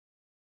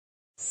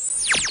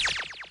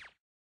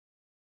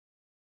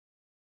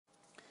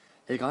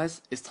Hey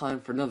guys, it's time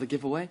for another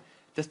giveaway.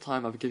 This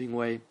time I'll be giving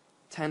away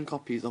 10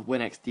 copies of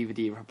WinX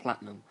DVD for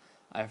Platinum.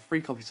 I have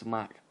 3 copies for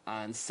Mac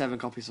and 7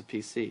 copies for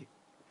PC.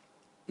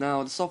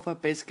 Now, the software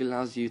basically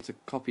allows you to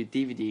copy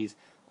DVDs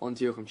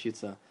onto your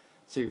computer,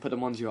 so you can put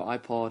them onto your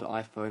iPod,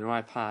 iPhone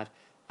or iPad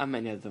and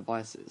many other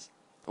devices.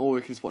 Or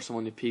you can just watch them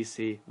on your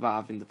PC without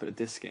having to put a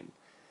disc in.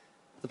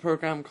 The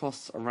program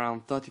costs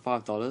around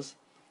 $35,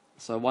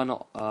 so why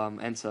not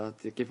enter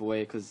the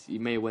giveaway, because you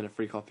may win a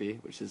free copy,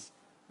 which is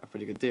a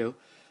pretty good deal.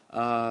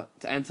 To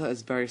enter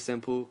is very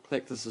simple.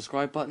 Click the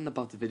subscribe button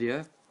above the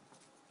video,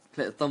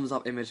 click the thumbs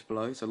up image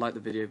below, so like the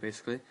video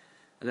basically,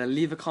 and then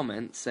leave a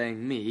comment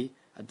saying me,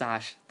 a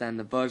dash, then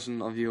the version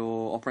of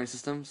your operating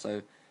system,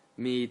 so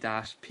me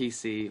dash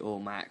PC or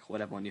Mac,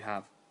 whatever one you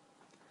have.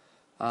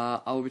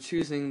 I will be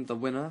choosing the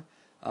winner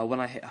when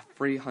I hit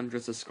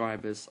 300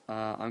 subscribers.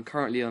 I'm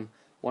currently on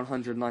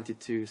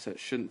 192, so it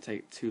shouldn't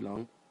take too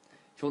long.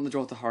 If you want the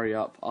draw to hurry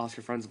up, ask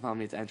your friends and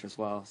family to enter as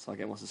well, so I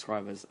get more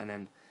subscribers, and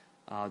then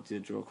I'll do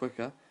the draw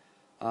quicker.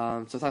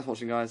 So thanks for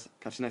watching, guys.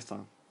 Catch you next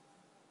time.